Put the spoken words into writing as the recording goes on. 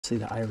See,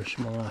 the Irish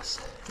moss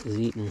is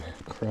eaten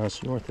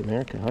across North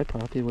America. Hi,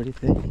 Poppy. What do you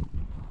think?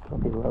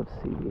 Poppy loves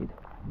seaweed.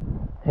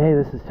 Hey,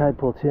 this is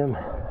Tidepool Tim,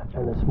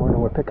 and this morning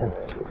we're picking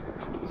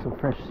some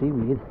fresh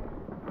seaweed.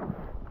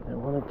 I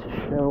wanted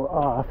to show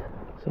off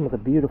some of the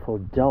beautiful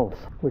dulse,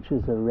 which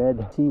is a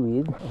red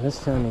seaweed. And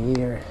this time of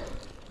year,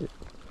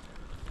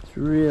 it's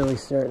really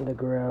starting to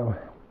grow.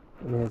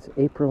 I mean, it's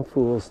April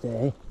Fool's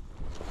Day,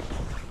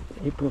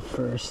 April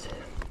 1st.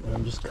 And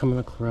I'm just coming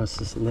across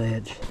this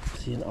ledge,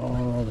 seeing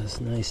all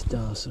this nice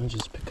dulse. Let me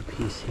just pick a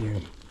piece here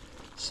and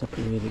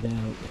separate it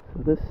out.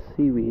 So this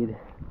seaweed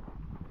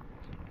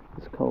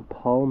is called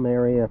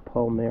Palmaria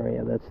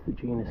palmaria. That's the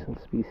genus and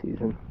species,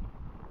 and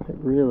it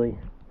really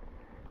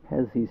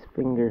has these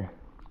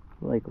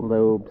finger-like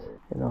lobes.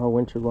 And all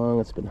winter long,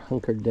 it's been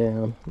hunkered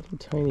down. There's a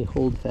tiny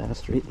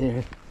holdfast right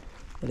there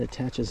that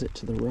attaches it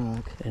to the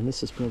rock. And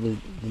this is probably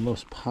the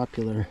most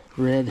popular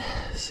red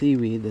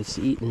seaweed that's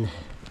eaten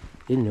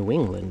in New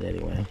England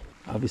anyway.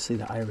 Obviously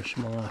the Irish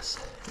moss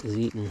is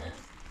eaten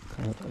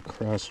kind of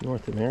across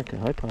North America.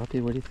 Hi,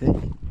 Poppy. What do you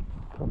think?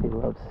 Poppy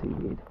loves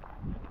seaweed.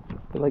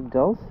 You like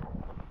dulse?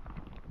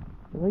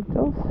 You like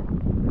dulse?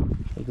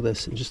 Look at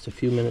this. In just a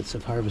few minutes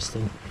of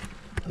harvesting,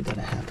 I got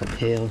a half a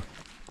pail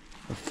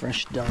of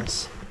fresh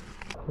dulse.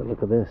 But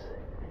look at this.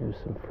 Here's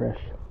some fresh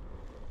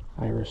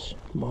Irish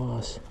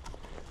moss.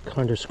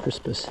 Chondrus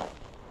crispus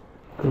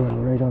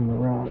growing right on the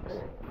rocks.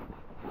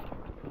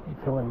 I'm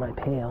filling my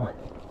pail.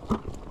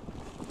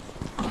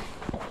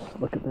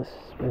 Look at this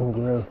spring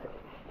growth.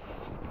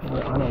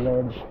 We're on a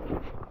ledge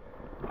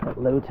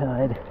at low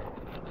tide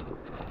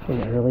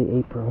in early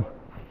April.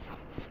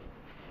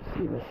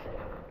 See this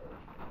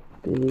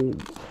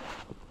big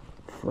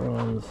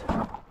fronds.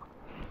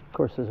 Of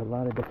course, there's a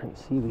lot of different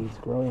seaweeds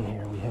growing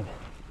here. We have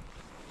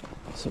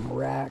some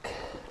rack,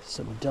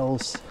 some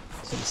dulse,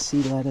 some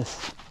sea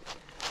lettuce.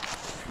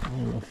 I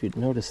don't know if you'd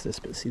notice this,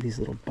 but see these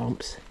little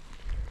bumps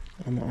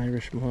on the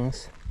Irish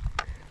moss?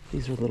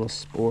 These are little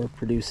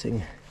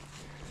spore-producing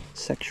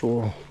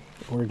sexual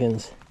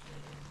organs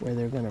where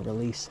they're going to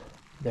release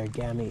their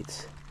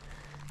gametes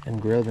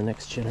and grow the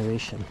next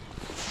generation.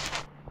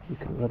 You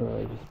can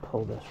literally just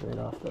pull this right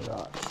off the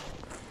rocks.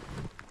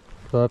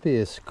 Poppy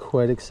is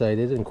quite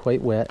excited and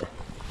quite wet.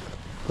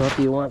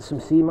 Poppy, you want some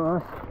sea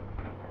moss?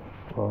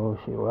 Oh,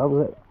 she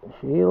loves it.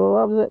 She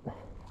loves it.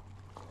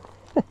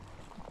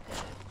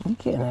 You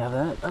can't have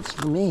that. That's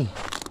for me.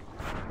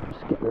 I'm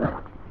just getting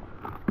a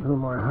little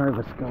more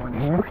harvest going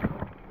here.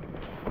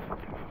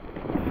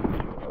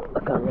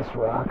 Look on this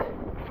rock.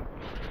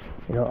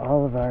 You know,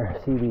 all of our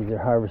seaweeds are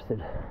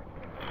harvested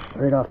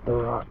right off the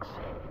rocks.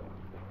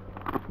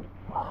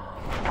 Oh,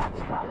 that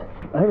stuff.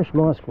 Irish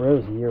moss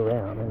grows year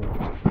round, and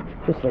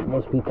just like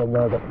most people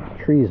know that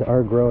trees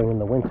are growing in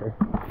the winter.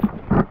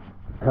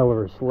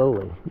 However,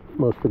 slowly.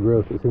 Most of the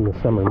growth is in the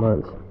summer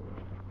months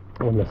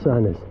when the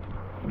sun is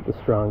the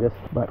strongest.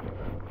 But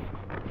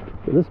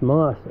for this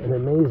moss, an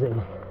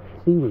amazing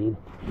seaweed.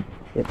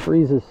 It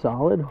freezes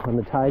solid when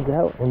the tide's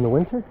out in the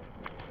winter,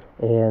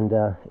 and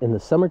in the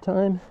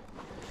summertime,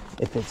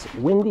 if it's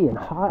windy and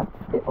hot,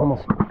 it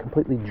almost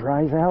completely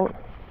dries out.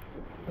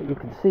 But you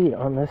can see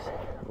on this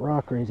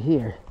rock right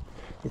here,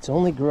 it's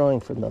only growing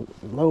from the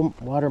low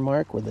water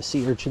mark where the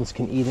sea urchins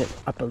can eat it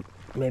up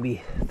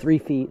maybe 3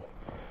 feet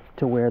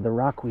to where the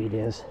rockweed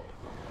is,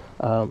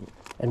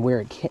 and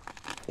where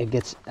it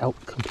gets out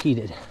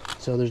competed.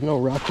 So there's no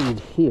rockweed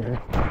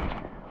here.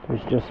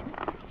 There's just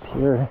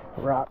pure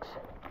rocks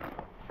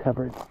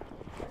covered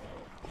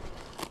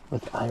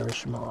with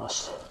Irish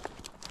moss.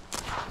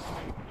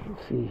 You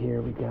see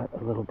here we got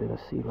a little bit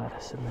of sea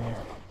lettuce in there.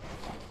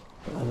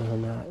 But other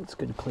than that, it's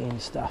good clean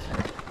stuff.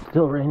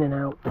 Still raining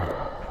out.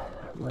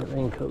 My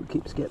raincoat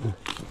keeps getting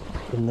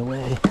in the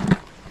way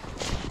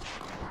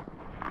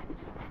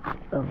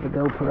of the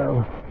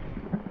GoPro.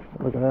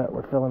 Look at that,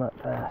 we're filling up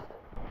fast.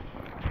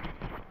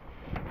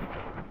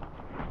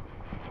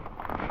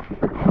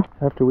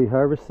 After we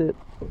harvest it,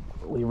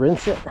 we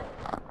rinse it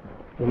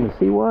in the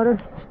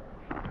seawater,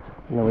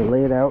 and then we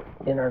lay it out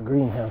in our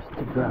greenhouse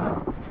to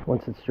dry.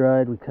 Once it's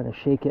dried, we kind of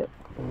shake it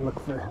and look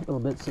for little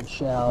bits of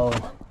shell.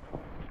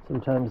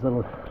 Sometimes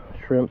little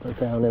shrimp are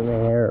found in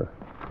there,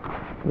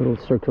 little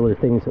circular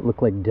things that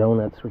look like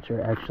donuts, which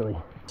are actually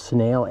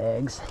snail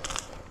eggs.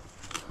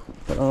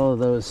 But all of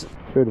those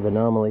sort of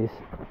anomalies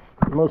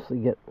mostly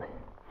get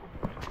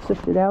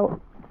sifted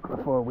out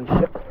before we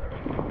ship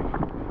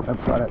our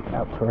product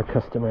out to our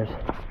customers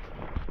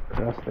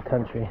across the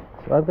country.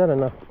 So I've got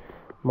enough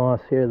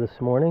moss here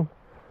this morning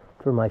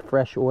for my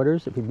fresh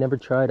orders. If you've never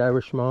tried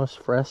Irish moss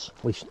fresh,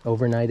 we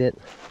overnight it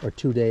or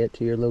 2-day it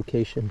to your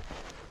location,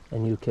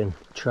 and you can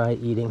try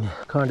eating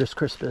Chondrus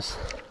crispus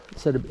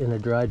instead of in a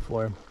dried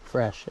form,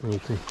 fresh, and you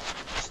can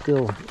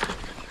still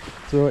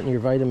throw it in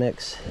your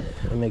Vitamix.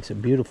 It makes a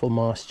beautiful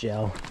moss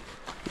gel.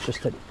 It's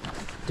just a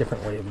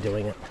different way of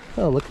doing it.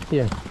 Oh, look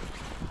here.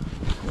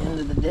 At the end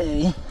of the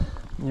day,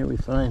 here we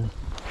find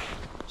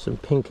some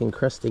pink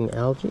encrusting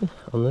algae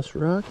on this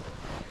rock.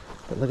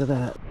 But look at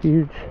that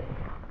huge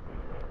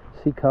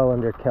sea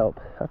colander kelp.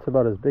 That's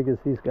about as big as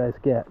these guys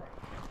get.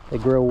 They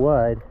grow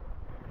wide,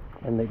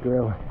 and they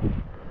grow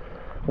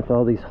with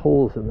all these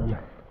holes in them.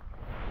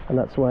 And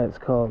that's why it's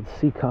called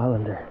sea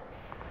colander,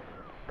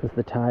 because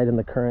the tide and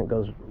the current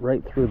goes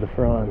right through the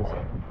fronds,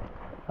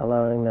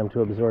 allowing them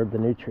to absorb the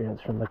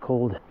nutrients from the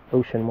cold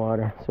ocean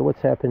water. So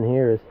what's happened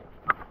here is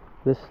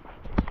this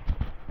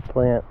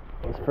plant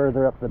was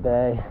further up the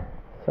bay.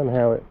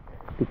 Somehow it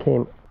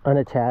became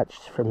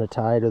unattached from the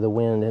tide or the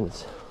wind, and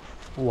it's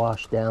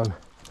washed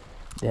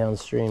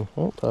downstream.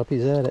 Oh,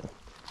 Poppy's at it.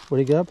 What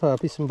do you got,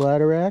 Poppy? Some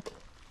bladderwrack?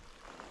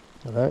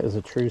 Well, that is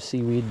a true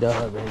seaweed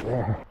dog right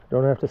there.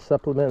 Don't have to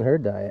supplement her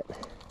diet.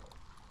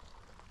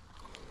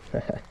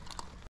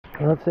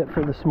 Well, that's it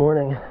for this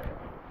morning.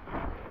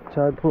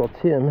 Tide pool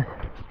Tim,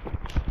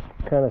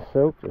 kind of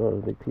soaked. Oh, a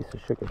big piece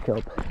of sugar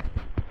kelp.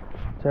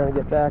 Trying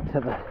to get back to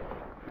the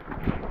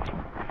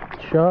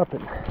shop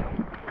and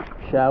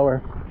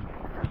shower.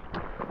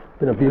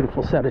 Been a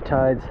beautiful set of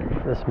tides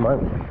this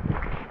month.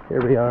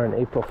 Here we are on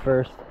April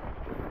 1st.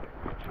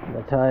 And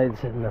the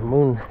tides and the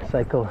moon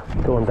cycle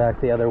going back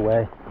the other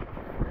way.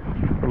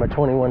 From a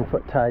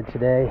 21-foot tide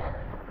today,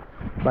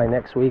 by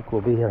next week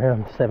we'll be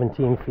around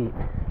 17 feet.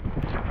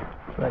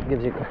 So that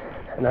gives you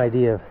an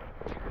idea of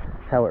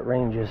how it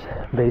ranges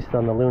based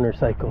on the lunar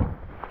cycle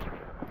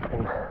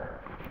and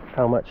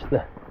how much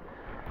the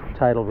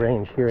tidal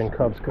range here in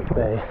Cobscook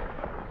Bay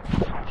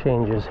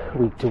changes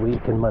week to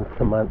week and month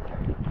to month.